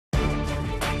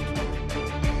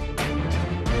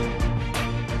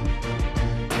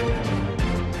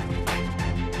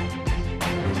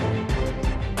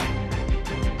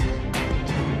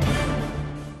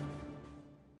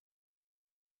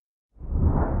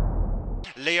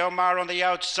Leomar on the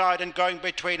outside and going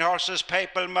between horses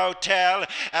Papal Motel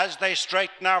as they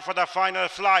straighten now for the final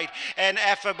flight.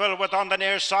 Ineffable with on the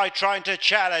near side trying to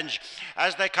challenge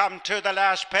as they come to the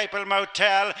last. Papal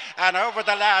Motel, and over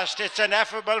the last it's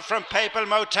Ineffable from Papal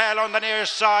Motel on the near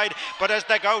side, but as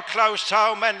they go close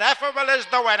home, Ineffable is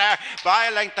the winner by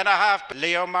a length and a half.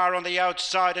 Leomar on the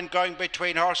outside and going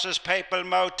between horses Papal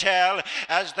Motel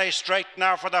as they straighten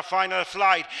now for the final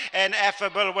flight.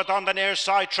 Ineffable with on the near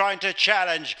side trying to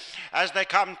challenge as they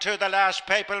come to the last.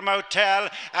 Papal Motel,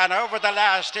 and over the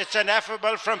last it's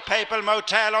Ineffable from Papal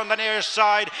Motel on the near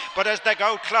side, but as they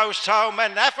go close home,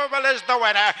 Ineffable is the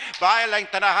winner by a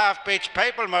length and a half. Beats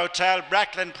Papal Motel.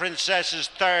 Bracklin Princess is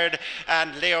third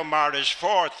and Leomar is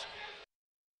fourth.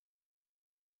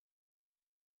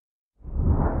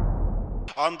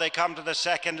 On they come to the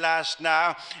second last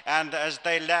now, and as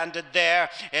they landed there,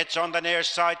 it's on the near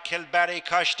side Kilbarry,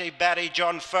 Cushty, Barry,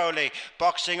 John Foley.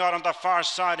 Boxing on the far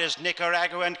side is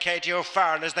Nicaragua and Katie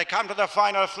O'Farrell as they come to the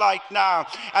final flight now,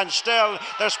 and still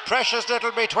there's precious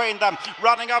little between them.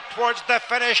 Running up towards the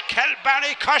finish,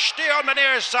 Kilbarry, Cushty on the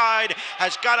near side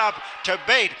has got up to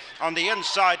beat on the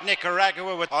inside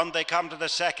Nicaragua. On they come to the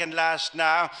second last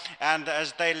now, and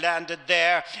as they landed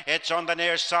there, it's on the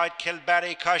near side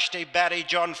Kilbarry, Cushty, Barry,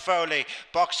 John Foley.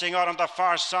 Boxing on the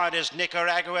far side is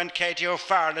Nicaragua and Katie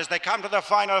O'Farrell as they come to the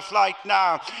final flight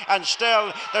now, and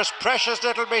still there's precious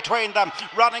little between them.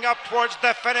 Running up towards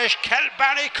the finish,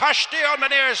 Kilbarry, Cushty on the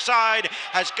near side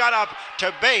has got up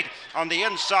to beat on the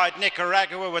inside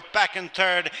Nicaragua, with back in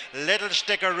third Little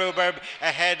Sticker Rhubarb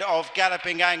ahead of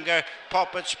Galloping Anger,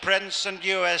 Puppets, Prince and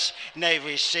US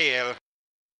Navy SEAL.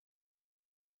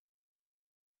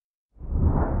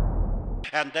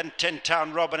 And then Tin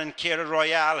Town Robin and Kira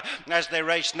Royale as they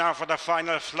race now for the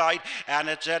final flight, and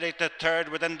it's Eric the third.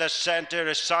 Within the centre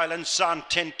is Silent Sun,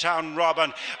 Tin Town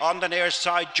Robin. On the near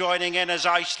side joining in is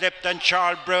I Slipped and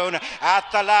Charles Brune. At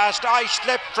the last, I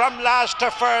Slipped from last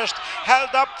to first, held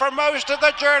up for most of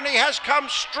the journey, has come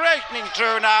straightening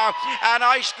through now, and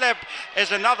I Slipped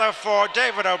is another for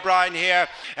David O'Brien here.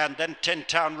 And then Tin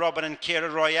Town Robin and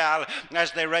Kira Royale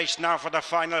as they race now for the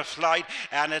final flight,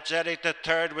 and it's Eric the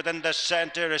third. Within the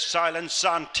centre is Silent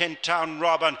Sun, Tin Town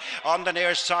Robin. On the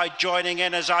near side joining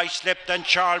in is I Slipped and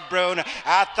Charles Brune.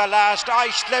 At the last,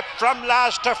 I Slipped from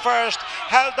last to first,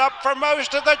 held up for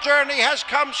most of the journey, has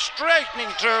come straightening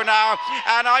through now,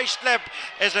 and I Slipped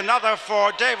is another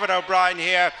for David O'Brien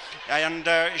here, and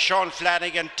Sean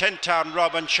Flanagan, Tin Town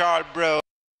Robin, Charles Brune.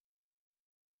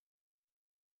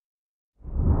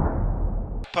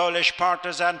 Polish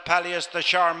Partisan, Pallias the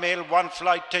Charmille, one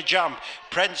flight to jump.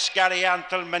 Prince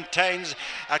Garianthal maintains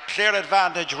a clear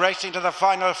advantage, racing to the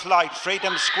final flight.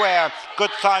 Freedom Square, Good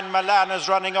Thine Milan is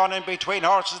running on in between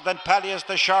horses, then Pallias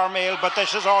the Charmille, but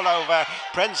this is all over.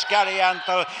 Prince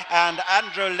Garianthal and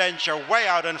Andrew Lynch are way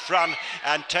out in front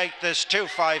and take this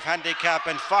 2-5 handicap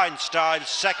in fine style.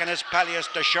 Second is Pallias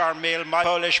the Charmille. My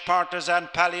Polish Partisan,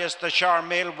 Pallias the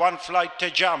Charmille, one flight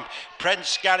to jump.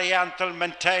 Prince Garianthal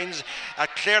maintains a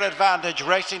clear advantage,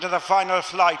 racing to the final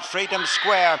flight. Freedom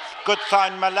Square, Good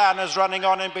Thine Milan is running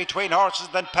on in between horses,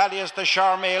 then Pallias the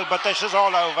Charmille, but this is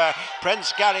all over.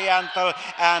 Prince Garianthal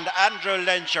and Andrew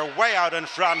Lynch are way out in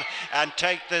front and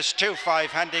take this 2-5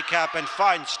 handicap in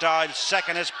fine style.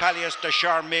 Second is Pallias the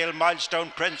Charmille.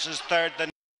 Milestone Prince is third.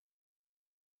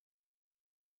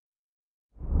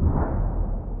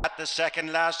 At the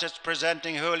second last, it's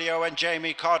Presenting Julio and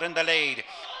Jamie Cott in the lead.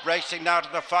 Racing now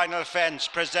to the final fence,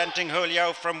 Presenting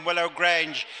Julio from Willow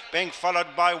Grange, being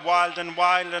followed by Wild and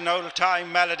Wild and Old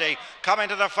Time Melody. Coming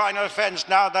to the final fence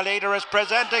now, the leader is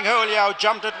Presenting Julio,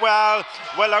 jumped it well.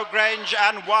 Willow Grange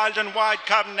and Wild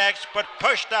come next, but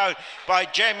pushed out by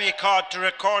Jamie Cott to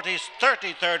record his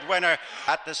 33rd winner.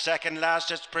 At the second last,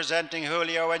 it's Presenting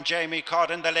Julio and Jamie Cott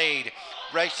in the lead.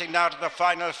 Racing now to the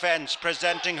final fence,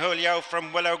 Presenting Julio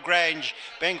from Willow Grange,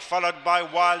 being followed by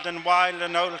Wild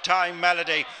and Old Time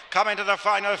Melody. Coming to the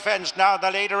final fence now, the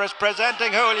leader is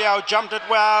Presenting Julio, jumped it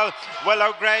well.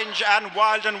 Willow Grange and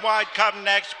Wild come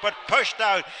next, but pushed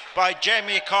out by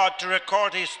Jamie Cott to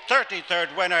record his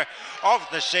 33rd winner of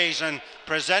the season.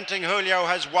 Presenting Julio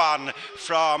has won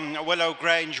from Willow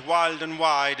Grange, Wild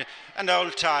and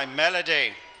Old Time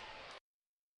Melody.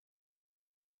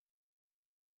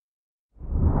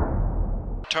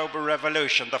 October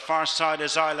Revolution. The far side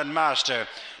is Island Master.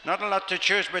 Not a lot to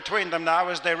choose between them now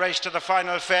as they race to the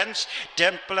final fence.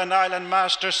 Dimple and Island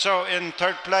Master. So in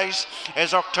third place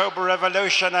is October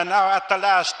Revolution, and now at the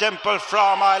last, Dimple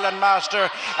from Island Master,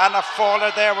 and a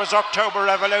faller there was October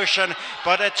Revolution,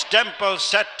 but it's Dimple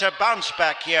set to bounce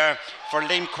back here for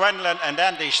Liam Quinlan and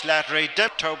Andy Slattery.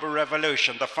 October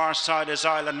Revolution. The far side is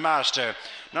Island Master.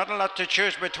 Not a lot to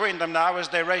choose between them now as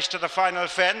they race to the final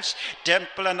fence.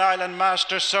 Dimple and Island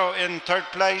Master. So in third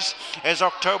place is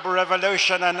October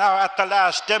Revolution, and now at the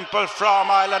last Dimple from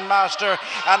Island Master,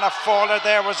 and a faller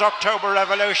there was October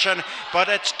Revolution, but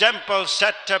it's Dimple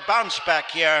set to bounce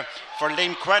back here for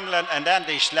Liam Quinlan and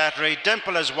Andy Slattery.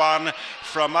 Dimple has won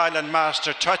from Island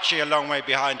Master. Touchy a long way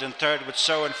behind in third, with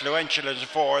So Influential as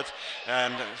fourth,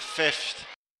 and fifth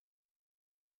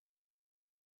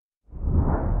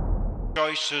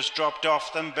Choice, who's dropped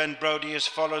off them. Ben Brody is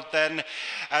followed then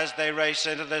as they race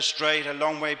into the straight, a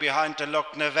long way behind to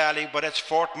Lucknow Valley, but it's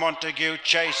Fort Montague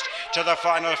chased to the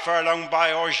final furlong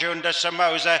by Orjun de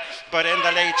Somoza, but in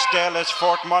the lead still is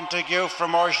Fort Montague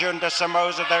from Orjun de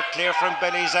Somoza. They're clear from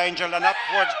Billy's Angel and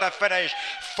upwards the finish.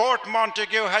 Fort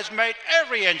Montague has made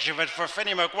every inch of it for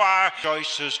Finney Maguire.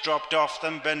 Choice, who's dropped off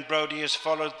them. Ben Brody is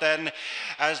followed then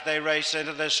as they race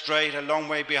into the straight, a long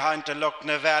way behind to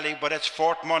Lucknow Valley, but it's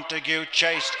Fort Montague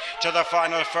chased to the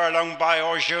final furlong by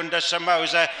Orjun de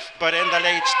Somoza, but in the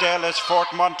lead still is Fort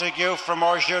Montague from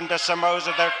Orjun de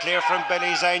Somoza. They're clear from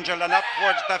Billy's Angel and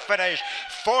upwards the finish.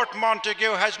 Fort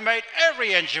Montague has made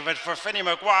every inch of it for Finney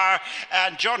Maguire,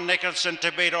 and John Nicholson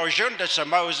to beat Orjun de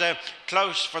Somoza.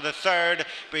 Close for the third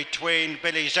between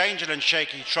Billy's Angel and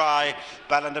Shaky Try.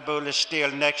 Ballinaboo is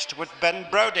still next with Ben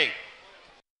Brody.